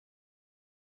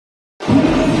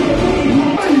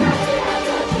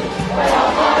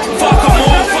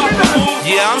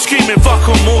screaming fuck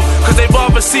 'em all, cause they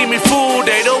rather see me fall,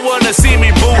 they don't wanna see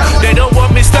me ball. They don't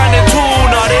want me standing tall,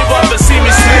 no, they rather see me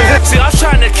small. See, I was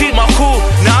trying to keep my cool,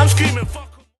 now I'm screaming fuck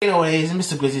 'em. Anyways,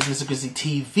 Mr. Grizzly's Mr. Grizzly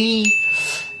TV.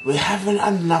 We're having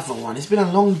another one. It's been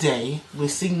a long day.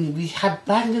 We had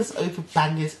bangers over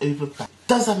bangers over bangers.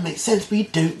 Does that make sense? We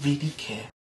don't really care.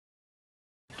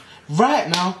 Right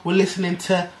now, we're listening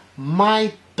to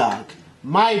my dog,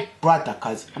 my brother,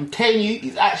 cuz I'm telling you,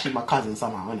 he's actually my cousin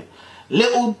somehow, isn't it?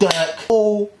 Little Durk,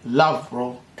 all love,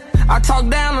 bro. I talk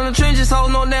down on the trenches, so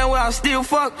no damn well I still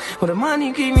fuck, but the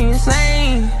money keep me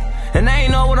insane. And I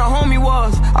ain't know what a homie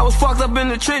was. I was fucked up in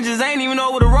the trenches, I ain't even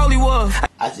know what a rollie was.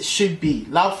 As it should be.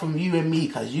 Love from you and me,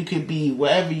 cuz you can be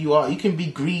wherever you are. You can be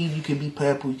green, you can be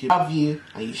purple, you can love you,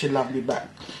 and you should love me back.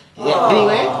 Yeah,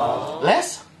 anyway,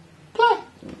 let's play.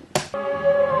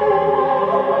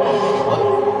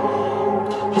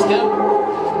 Let's go.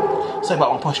 Sorry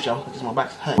about my posture, because my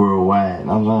back's hurt. Worldwide,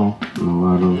 I'm saying.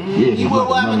 You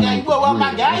worldwide, my guy, you worldwide,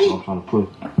 my guy. That's what I'm trying to push.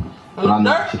 But I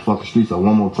know to fuck the streets up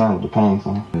one more time with the pain,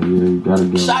 son. Yeah, you gotta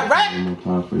get Chirac! one more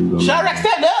time for you go. Chirac,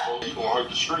 stand up! You gonna hurt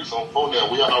the streets on phone now.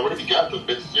 We already got the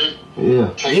bitches. Yeah.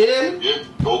 Yeah.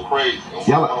 Go crazy.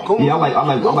 See, I like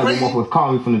when motherfuckers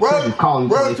call me from the trenches, calling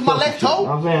me from to my left toe. You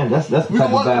know what I'm saying? That's the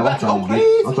type of vibe I'm trying to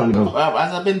get. I'm trying to go.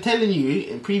 As I've been telling you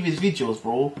in previous videos,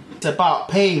 bro, it's about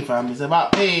pain, fam. It's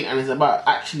about pain, and it's about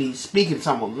actually speaking to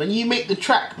someone. When you make the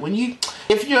track,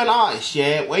 if you're an artist,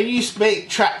 yeah, when you make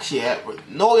tracks, yeah,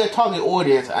 know your target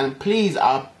audience, and please,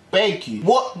 I beg you,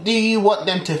 what do you want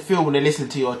them to feel when they listen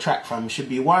to your track, fam? It should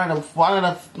be one of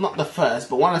the, not the first,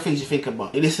 but one of the things you think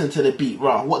about. You listen to the beat,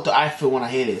 right? What do I feel when I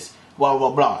hear this? Blah,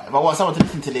 blah, blah. If I want someone to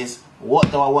listen to this, what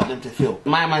do I want them to feel?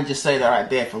 My man just said that right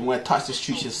there, from where touch the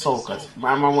streets is soul, cuz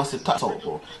my man wants to touch soul,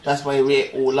 bro. That's why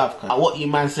we all love, cuz what you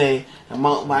man say and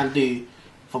what man do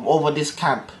from over this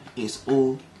camp is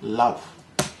all love.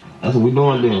 That's what we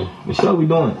doing then. What's up we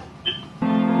doing?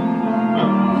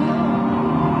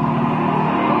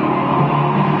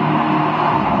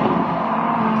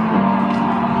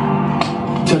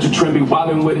 Touch a trend, be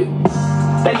wildin' with it.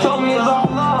 They told me it's all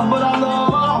love, but I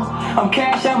love all. I'm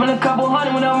cash having a couple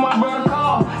hundred whenever my brother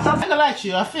call. I'm gonna lie to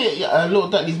you, I feel Little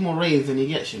Durk needs more ratings than he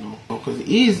gets, you know, because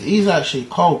he's actually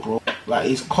cold, bro. Like,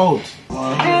 he's cold. It's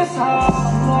all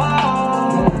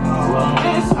love.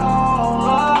 It's all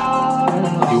love.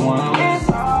 You want it? It's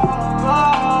all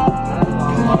love.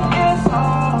 It's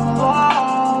all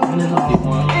love.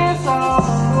 It's all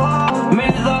love.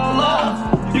 Man, it's all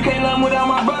love. You can't love me without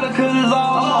my brother, cause it's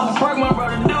all love. Work my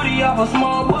brother duty off a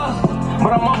small bus.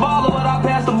 But I'm a baller, but I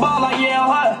pass the ball like yeah, I'm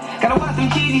hot. Gotta watch them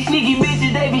cheesy, sneaky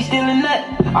bitches, they be stealing nut.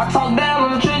 I talk down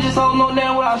on the trenches, so no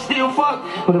damn well I still fuck.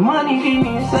 But the money keep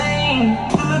me insane.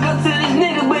 To look up to this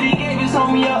nigga, but he gave his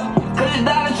homie up. Cause his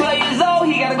daughter 12 years old,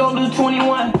 he gotta go do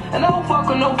 21. And I don't fuck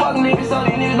with no fuck niggas, so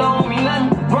these niggas don't owe me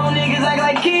nothing. Grown niggas act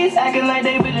like kids, acting like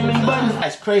they Benjamin Button.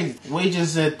 That's crazy. We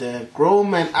just said the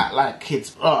grown men act like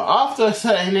kids. After a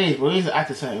certain age, bro, you just act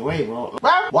a certain way, bro.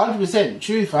 100%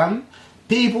 true, fam.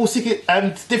 People sick it,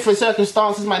 and different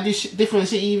circumstances might do different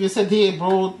shit. You even said here,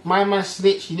 bro, my man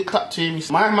snitched, he looked up to him.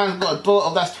 My man's got a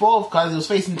daughter that's 12 because he was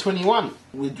facing 21.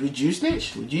 Would you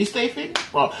snitch? Would you stay fit?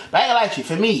 Bro, but I ain't gonna lie to you,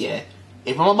 for me, yeah,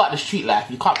 if I'm about the street life,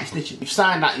 you can't be snitching. You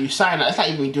sign that, That's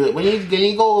like even do it. When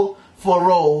you go for a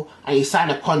role and you sign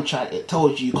a contract, it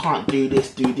tells you can't do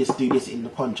this in the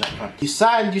contract, bro. You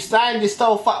signed this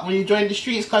stuff up when you join the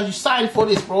streets because you signed for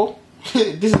this, bro.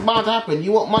 This is bound to happen.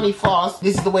 You want money fast,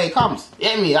 this is the way it comes. You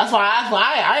get me? That's why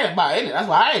I ain't about it, innit? That's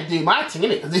why I ain't do my thing,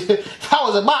 innit? If I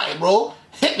was about it, bro,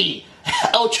 hit me.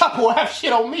 El Chapo will have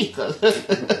shit on me, cause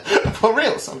for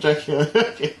real, so I'm joking.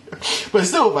 But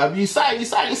still, man, you sign a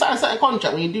certain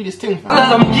contract when you do this thing, fam.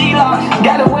 I'm G-Lock,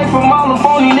 got away from all the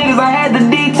phony niggas, I had to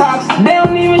detox. They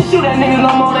don't even shoot at niggas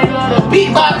no more, they love the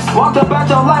beatbox. Walked up out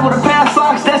your life with a pair of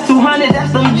socks, that's 200,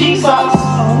 that's them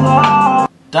G-Socks.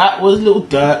 That was Little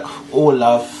Durk, all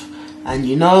love. And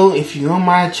you know, if you're on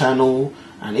my channel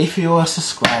and if you're a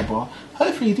subscriber,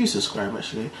 hopefully you do subscribe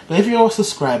actually, but if you're a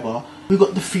subscriber, we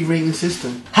got the free rating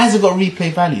system. Has it got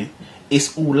replay value?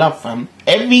 It's all love, fam.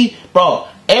 Every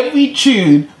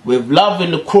tune with love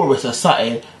in the chorus or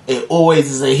something, it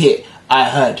always is a hit. I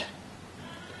heard.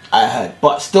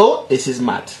 But still, this is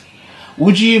mad.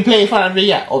 Would you play in front of the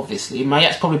Yak? Obviously, my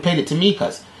Yak's probably played it to me,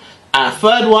 cuz. And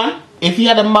third one, if you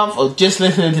had a month of just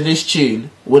listening to this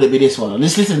tune, would it be this one? Or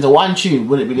just listening to one tune,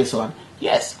 would it be this one?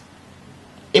 Yes.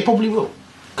 It probably will.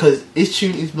 Because this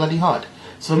tune is bloody hard.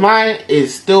 So mine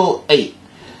is still 8.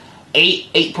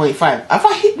 8.5. Have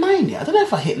I hit 9 yet? I don't know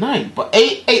if I hit 9. But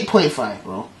 8.5,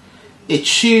 bro. The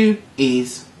tune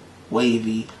is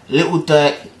wavy. Little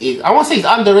Durk is, I won't say he's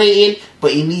underrated,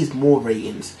 but he needs more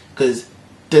ratings. Because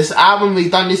this album we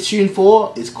done this tune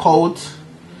for is cold.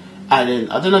 And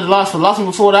then, I don't know, the last one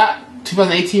before that,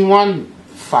 2018 one,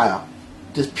 fire.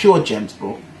 Just pure gems,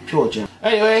 bro. Pure gems.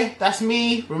 Anyway, that's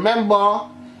me. Remember,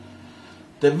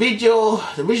 the original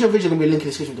video is going to be linked in the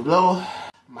description below.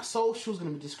 My social's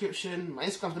going to be in the description. My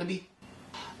Instagram's going to be.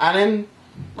 And then,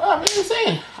 well, what am I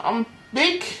saying? I'm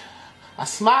big. I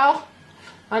smile.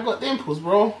 I got dimples,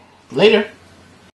 bro. Later.